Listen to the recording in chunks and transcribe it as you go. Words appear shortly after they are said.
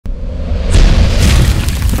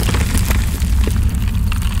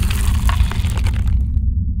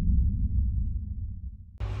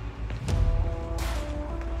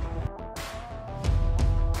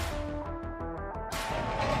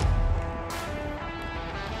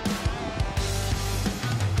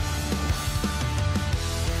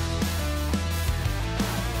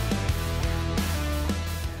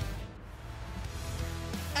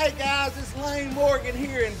Hey guys, it's Lane Morgan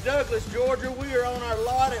here in Douglas, Georgia. We are on our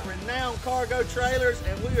lot at Renown Cargo Trailers,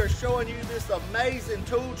 and we are showing you this amazing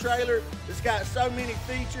tool trailer that's got so many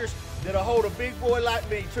features that'll hold a big boy like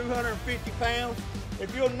me, 250 pounds.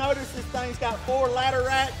 If you'll notice, this thing's got 4 ladder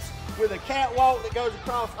racks with a catwalk that goes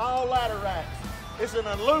across all ladder racks. It's an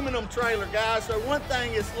aluminum trailer, guys, so one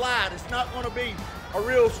thing is light. It's not going to be a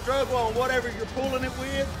real struggle on whatever you're pulling it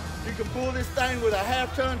with. You can pull this thing with a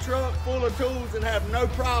half-ton truck full of tools and have no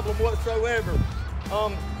problem whatsoever.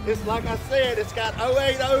 It's like I said, it's got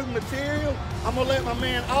 080 material. I'm gonna let my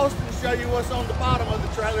man Austin show you what's on the bottom of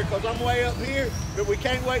the trailer because I'm way up here, but we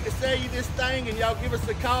can't wait to sell you this thing, and y'all give us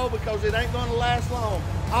a call because it ain't gonna last long.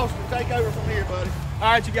 Austin, take over from here, buddy.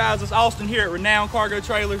 All right, you guys, it's Austin here at Renown Cargo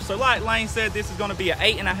Trailers. So like Lane said, this is gonna be an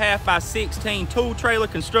 8.5 by 16 tool trailer,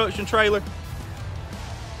 construction trailer.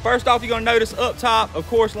 First off, you're gonna notice up top, of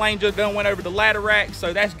course, Lane just went over the ladder racks,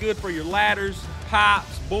 so that's good for your ladders,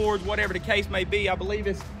 pipes, boards, whatever the case may be. I believe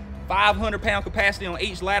it's 500-pound capacity on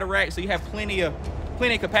each ladder rack, so you have plenty of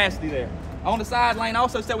capacity there. On the side, Lane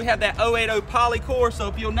also said we have that 080 poly core, so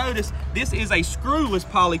if you'll notice, this is a screwless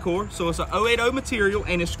poly core, so it's a 080 material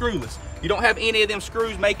and it's screwless. You don't have any of them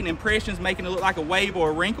screws making impressions, making it look like a wave or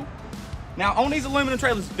a wrinkle. Now on these aluminum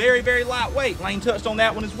trailers, very, very lightweight. Lane touched on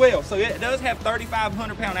that one as well. So it does have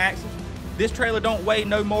 3,500-pound axles. This trailer don't weigh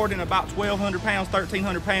no more than about 1,200 pounds,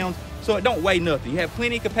 1,300 pounds. So it don't weigh nothing. You have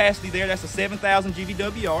plenty of capacity there. That's a 7,000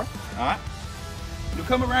 GVWR, all right? You'll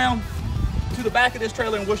come around to the back of this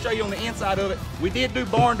trailer and we'll show you on the inside of it. We did do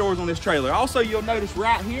barn doors on this trailer. Also, you'll notice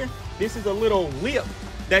right here, this is a little lip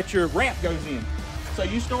that your ramp goes in. So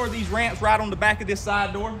you store these ramps right on the back of this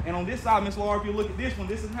side door. And on this side, Miss Laura, if you look at this one,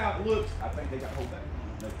 this is how it looks. I think they got hold back.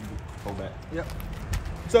 No, hold back. Yep.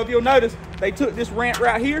 So if you'll notice, they took this ramp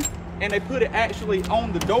right here and they put it actually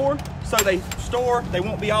on the door. So they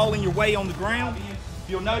won't be all in your way on the ground. If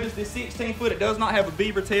you'll notice, this 16-foot, it does not have a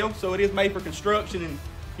beaver tail. So it is made for construction and,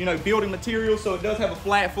 you know, building materials. So it does have a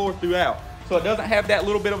flat floor throughout. So it doesn't have that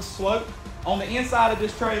little bit of a slope. On the inside of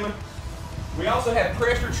this trailer, we also have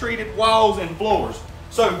pressure-treated walls and floors.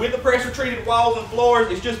 So with the pressure-treated walls and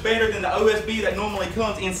floors, it's just better than the OSB that normally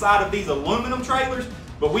comes inside of these aluminum trailers,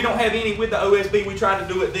 but we don't have any with the OSB. We tried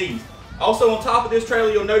to do it these. Also on top of this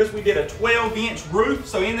trailer, you'll notice we did a 12-inch roof.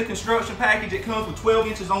 So in the construction package, it comes with 12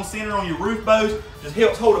 inches on center on your roof bows. Just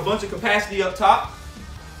helps hold a bunch of capacity up top.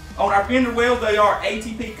 On our fender wells, they are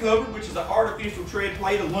ATP covered, which is an artificial tread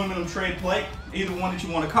plate, aluminum tread plate, either one that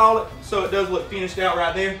you want to call it. So it does look finished out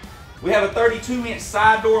right there. We have a 32-inch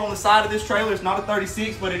side door on the side of this trailer. It's not a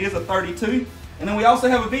 36, but it is a 32. And then we also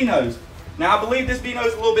have a V-nose. Now, I believe this V-nose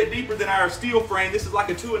is a little bit deeper than our steel frame. This is like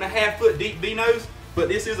a 2.5-foot deep V-nose, but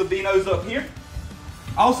this is a V-nose up here.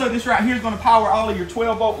 Also, this right here is going to power all of your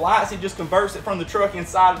 12-volt lights. It just converts it from the truck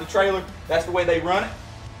inside of the trailer. That's the way they run it.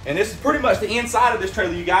 And this is pretty much the inside of this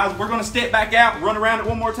trailer, you guys. We're going to step back out, run around it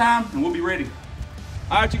one more time, and we'll be ready.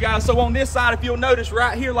 All right, you guys, so on this side, if you'll notice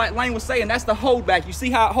right here, like Lane was saying, that's the hold back. You see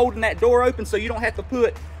how it's holding that door open so you don't have to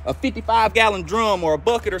put a 55-gallon drum or a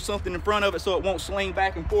bucket or something in front of it so it won't sling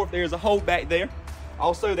back and forth. There's a hold back there.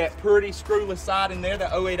 Also, that pretty screwless side in there,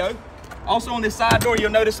 that 080. Also on this side door, you'll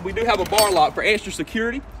notice we do have a bar lock for extra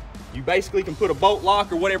security. You basically can put a bolt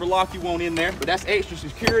lock or whatever lock you want in there, but that's extra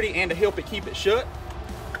security and to help it keep it shut.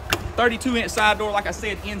 32-inch side door, like I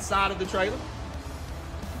said, inside of the trailer.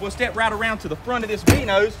 We'll step right around to the front of this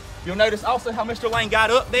V-nose. You'll notice also how Mr. Lane got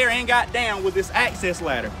up there and got down with this access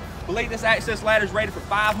ladder. I believe this access ladder is rated for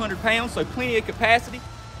 500 pounds, so plenty of capacity.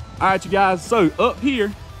 All right, you guys, so up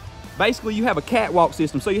here, basically you have a catwalk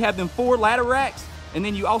system. So you have them 4 ladder racks, and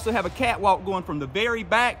then you also have a catwalk going from the very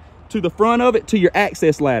back to the front of it to your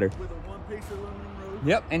access ladder. With a one-piece aluminum roof.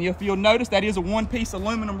 Yep, and if you'll notice, that is a one-piece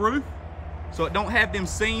aluminum roof, so it don't have them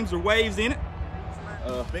seams or waves in it.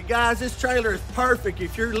 But guys, this trailer is perfect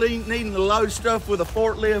if you're needing to load stuff with a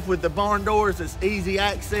forklift. With the barn doors, it's easy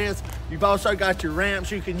access. You've also got your ramps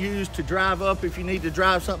you can use to drive up if you need to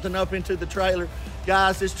drive something up into the trailer.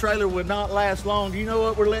 Guys, this trailer would not last long. Do you know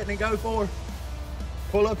what we're letting it go for?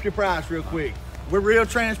 Pull up your price real quick. We're real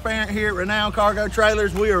transparent here at Renown Cargo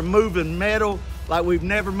Trailers. We are moving metal like we've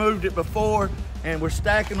never moved it before, and we're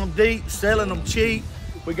stacking them deep, selling them cheap.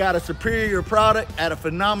 We got a superior product at a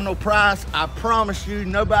phenomenal price. I promise you,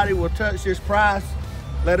 nobody will touch this price.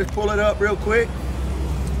 Let us pull it up real quick.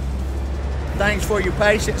 Thanks for your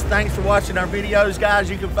patience. Thanks for watching our videos, guys.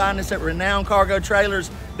 You can find us at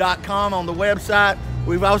renowncargotrailers.com on the website.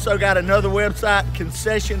 We've also got another website,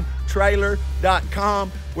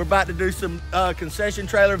 concessiontrailer.com. We're about to do some concession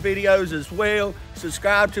trailer videos as well.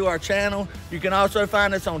 Subscribe to our channel. You can also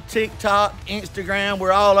find us on TikTok, Instagram.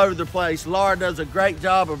 We're all over the place. Laura does a great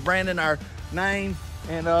job of branding our name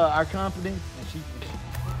and our company. And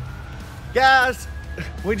guys,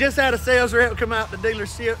 we just had a sales rep come out to the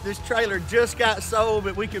dealership. This trailer just got sold,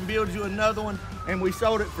 but we can build you another one, and we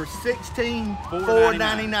sold it for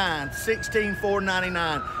 $16,499.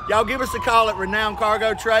 $16,499. Y'all give us a call at Renown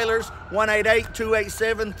Cargo Trailers,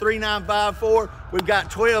 188-287-3954. We've got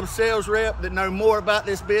 12 sales reps that know more about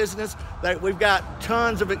this business. We've got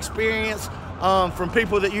tons of experience from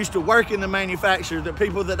people that used to work in the manufacturer, the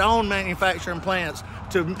people that own manufacturing plants,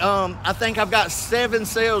 to I think I've got 7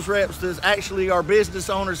 sales reps that actually are business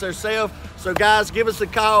owners themselves. So guys, give us a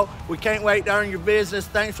call. We can't wait to earn your business.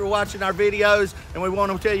 Thanks for watching our videos, and we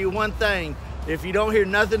want to tell you one thing. If you don't hear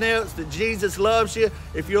nothing else, that Jesus loves you.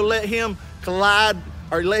 If you'll let him collide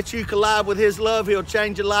or let you collide with his love, he'll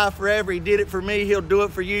change your life forever. He did it for me, he'll do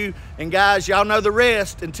it for you. And guys, y'all know the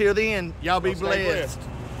rest. Until then, y'all be blessed.